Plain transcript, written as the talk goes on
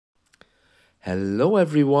Hello,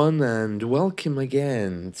 everyone, and welcome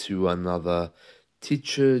again to another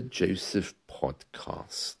Teacher Joseph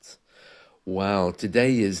podcast. Well,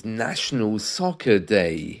 today is National Soccer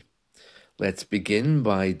Day. Let's begin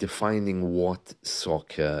by defining what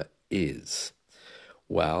soccer is.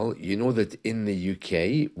 Well, you know that in the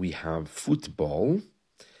UK we have football,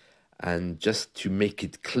 and just to make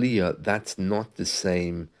it clear, that's not the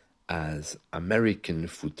same as American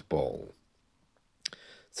football.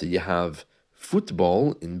 So you have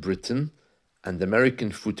football in Britain and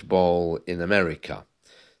American football in America.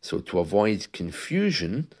 So to avoid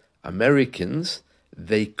confusion, Americans,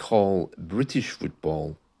 they call British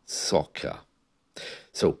football soccer.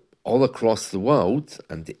 So all across the world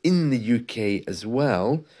and in the UK as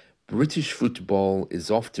well, British football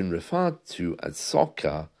is often referred to as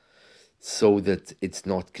soccer so that it's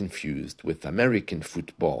not confused with American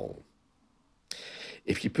football.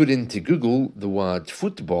 If you put into Google the word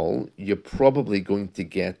football, you're probably going to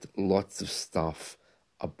get lots of stuff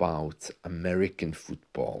about American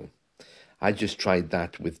football. I just tried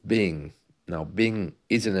that with Bing. Now, Bing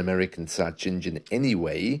is an American search engine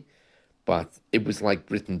anyway, but it was like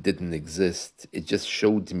Britain didn't exist. It just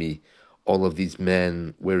showed me all of these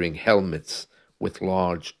men wearing helmets with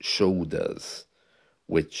large shoulders,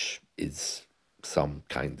 which is some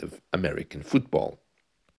kind of American football.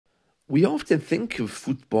 We often think of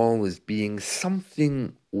football as being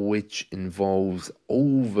something which involves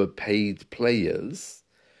overpaid players,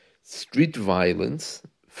 street violence,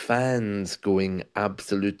 fans going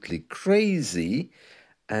absolutely crazy,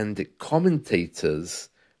 and commentators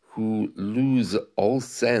who lose all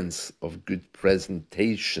sense of good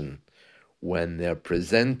presentation when they're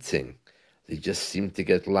presenting. They just seem to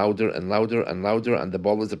get louder and louder and louder, and the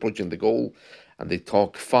ball is approaching the goal, and they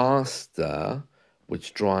talk faster,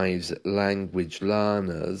 which drives language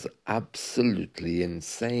learners absolutely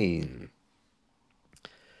insane.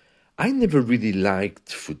 I never really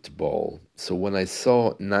liked football, so when I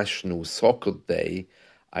saw National Soccer Day,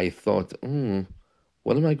 I thought,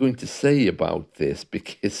 what am I going to say about this?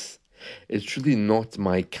 Because it's really not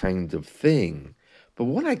my kind of thing. But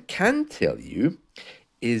what I can tell you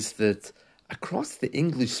is that across the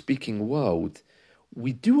English-speaking world,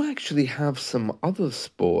 we do actually have some other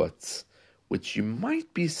sports which you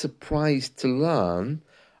might be surprised to learn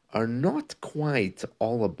are not quite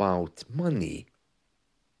all about money.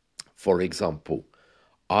 For example,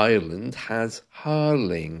 Ireland has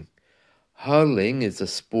hurling. Hurling is a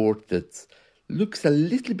sport that looks a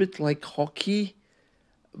little bit like hockey,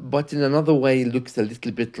 but in another way looks a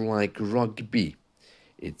little bit like rugby.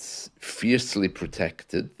 It's fiercely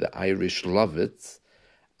protected. The Irish love it,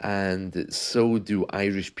 and so do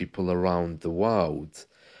Irish people around the world.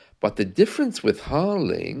 But the difference with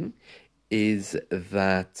hurling is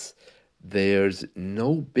that there's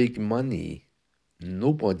no big money.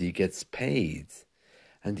 Nobody gets paid.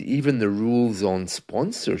 And even the rules on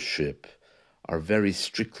sponsorship are very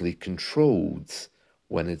strictly controlled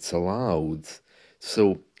when it's allowed.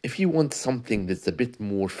 So if you want something that's a bit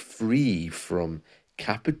more free from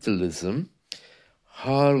capitalism,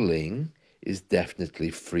 hurling is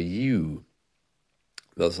definitely for you.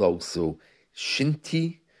 There's also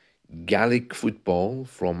shinty, Gaelic football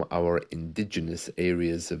from our indigenous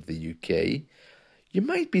areas of the UK. You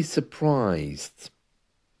might be surprised.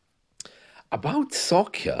 About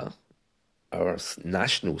soccer, our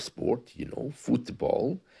national sport,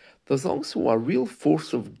 football, there's also a real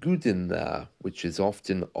force of good in there, which is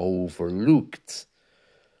often overlooked.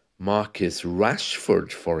 Marcus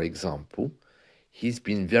Rashford, for example, he's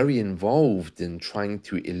been very involved in trying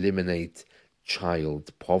to eliminate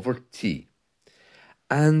child poverty.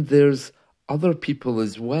 And there's other people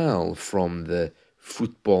as well from the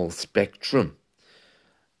football spectrum.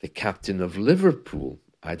 The captain of Liverpool,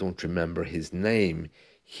 I don't remember his name,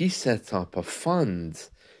 he set up a fund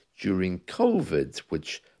during COVID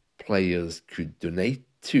which players could donate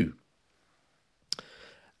to.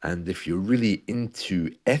 And if you're really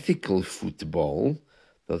into ethical football,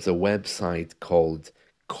 there's a website called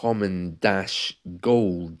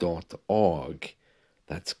common-goal.org.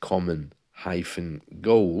 That's common-goal.org,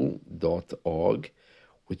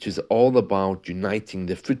 which is all about uniting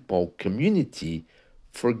the football community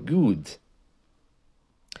for good.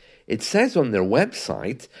 It says on their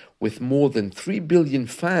website, with more than 3 billion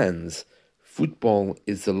fans, football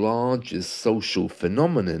is the largest social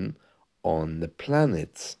phenomenon on the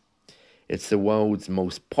planet. It's the world's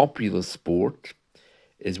most popular sport,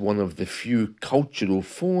 is one of the few cultural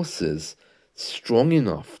forces strong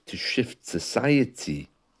enough to shift society.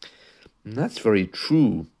 And that's very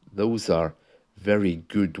true. Those are very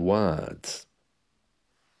good words.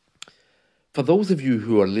 For those of you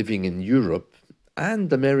who are living in Europe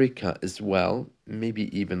and America as well,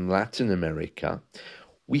 maybe even Latin America,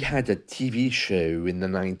 we had a TV show in the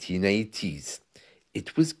 1980s.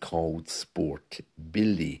 It was called Sport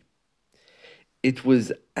Billy. It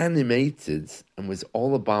was animated and was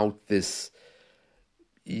all about this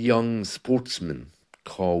young sportsman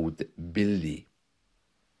called Billy.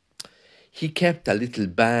 He kept a little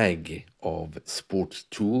bag of sports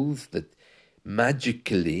tools that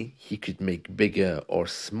magically he could make bigger or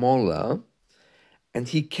smaller, and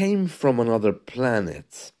he came from another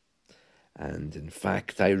planet. And in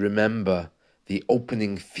fact, I remember the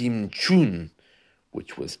opening theme tune,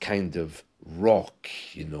 which was kind of rock,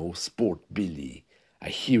 Sport Billy, a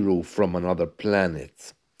hero from another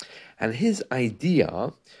planet. And his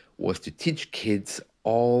idea was to teach kids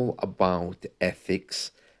all about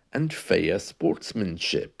ethics and fair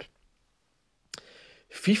sportsmanship.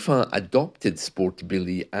 FIFA adopted Sport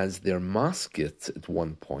Billy as their mascot at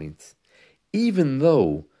one point, even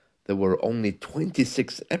though there were only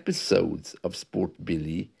 26 episodes of Sport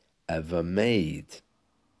Billy ever made.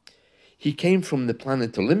 He came from the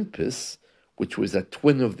planet Olympus, which was a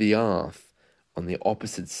twin of the Earth on the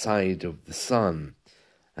opposite side of the sun,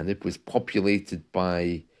 and it was populated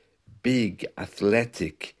by big,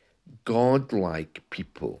 athletic, godlike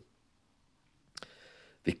people.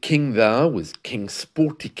 The king there was King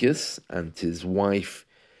Sporticus and his wife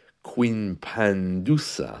Queen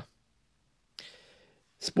Pandusa.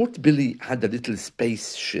 Sport Billy had a little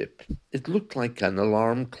spaceship. It looked like an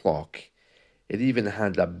alarm clock. It even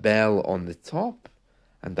had a bell on the top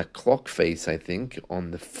and a clock face, I think,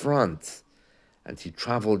 on the front. And he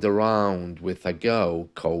travelled around with a girl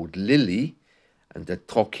called Lily and a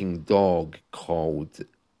talking dog called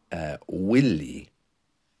Willie.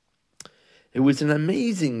 It was an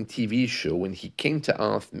amazing TV show, and he came to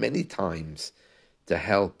Earth many times to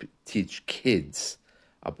help teach kids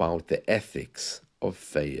about the ethics of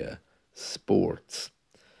fair sports.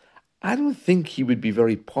 I don't think he would be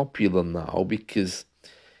very popular now because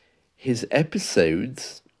his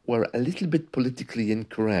episodes were a little bit politically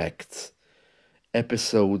incorrect.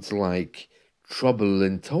 Episodes like Trouble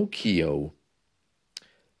in Tokyo,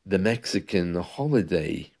 The Mexican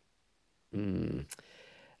Holiday,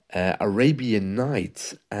 Arabian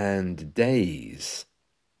Nights and Days,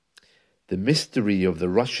 The Mystery of the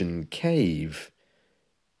Russian Cave,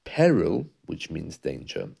 Peril, which means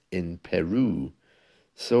danger, in Peru.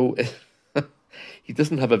 So he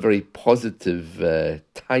doesn't have a very positive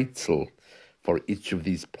title for each of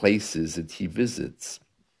these places that he visits.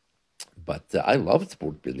 But I loved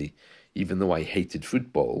Sport Billy, even though I hated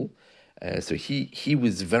football. So he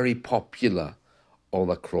was very popular all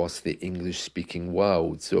across the English-speaking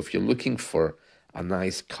world. So if you're looking for a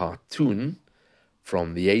nice cartoon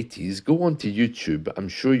from the 80s, go onto YouTube. I'm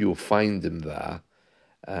sure you'll find him there.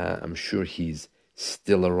 I'm sure he's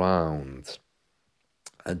still around.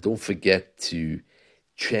 And don't forget to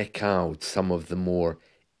check out some of the more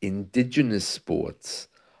indigenous sports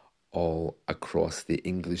all across the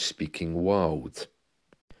English-speaking world.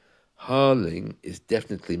 Hurling is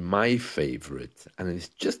definitely my favourite, and it's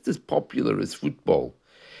just as popular as football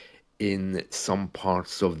in some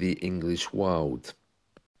parts of the English world.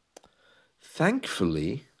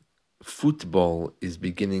 Thankfully, football is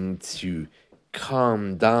beginning to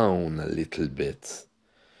calm down a little bit.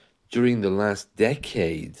 During the last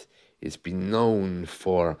decade, it's been known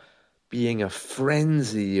for being a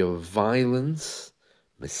frenzy of violence,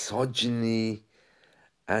 misogyny,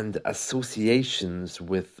 and associations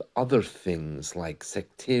with other things like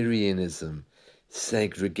sectarianism,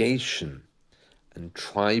 segregation, and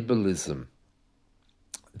tribalism.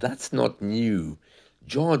 That's not new.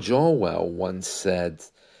 George Orwell once said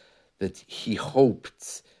that he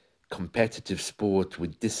hoped competitive sport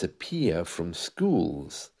would disappear from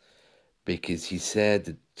schools because he said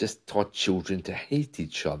it just taught children to hate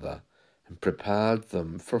each other and prepared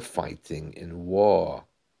them for fighting in war.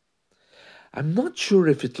 I'm not sure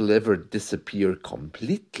if it'll ever disappear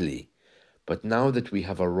completely, but now that we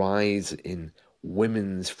have a rise in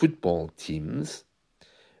women's football teams,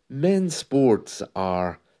 men's sports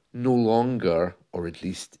are no longer, or at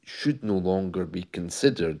least should no longer be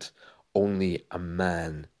considered only a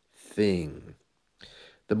man thing.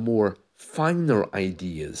 The more finer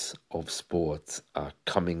ideas of sports are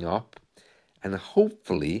coming up, and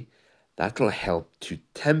hopefully that'll help to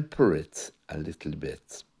temper it a little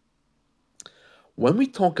bit. When we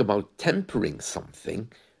talk about tempering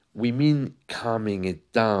something, we mean calming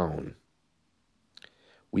it down.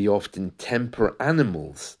 We often temper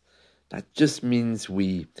animals. That just means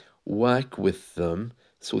we work with them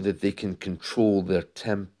so that they can control their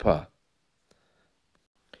temper.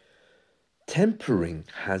 Tempering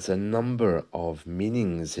has a number of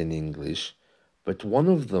meanings in English, but one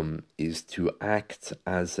of them is to act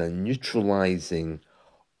as a neutralizing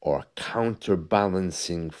or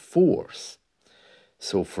counterbalancing force.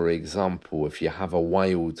 So, for example, if you have a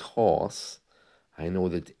wild horse, I know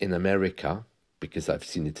that in America, because I've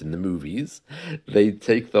seen it in the movies, they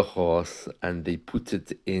take the horse and they put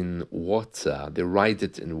it in water, they ride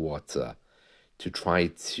it in water to try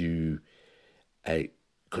to uh,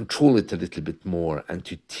 control it a little bit more and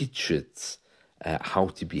to teach it how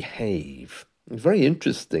to behave. Very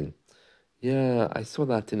interesting. Yeah, I saw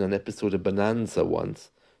that in an episode of Bonanza once.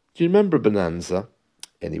 Do you remember Bonanza?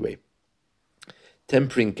 Anyway,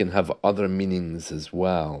 tempering can have other meanings as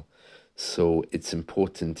well, so it's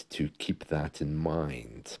important to keep that in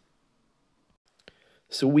mind.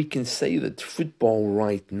 So we can say that football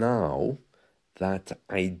right now, that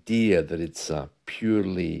idea that it's a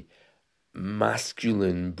purely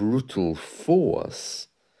masculine, brutal force,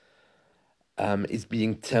 is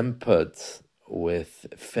being tempered with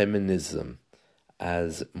feminism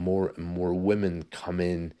as more and more women come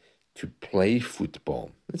in to play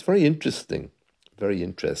football. It's very interesting, very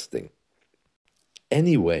interesting.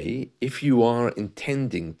 Anyway, if you are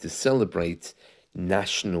intending to celebrate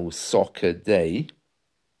National Soccer Day,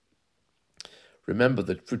 remember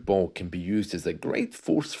that football can be used as a great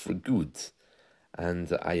force for good,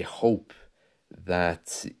 and I hope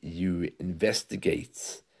that you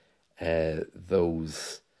investigate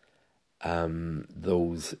those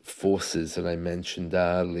forces that I mentioned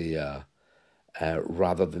earlier,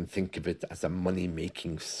 rather than think of it as a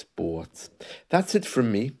money-making sport. That's it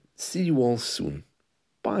from me. See you all soon.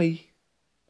 Bye.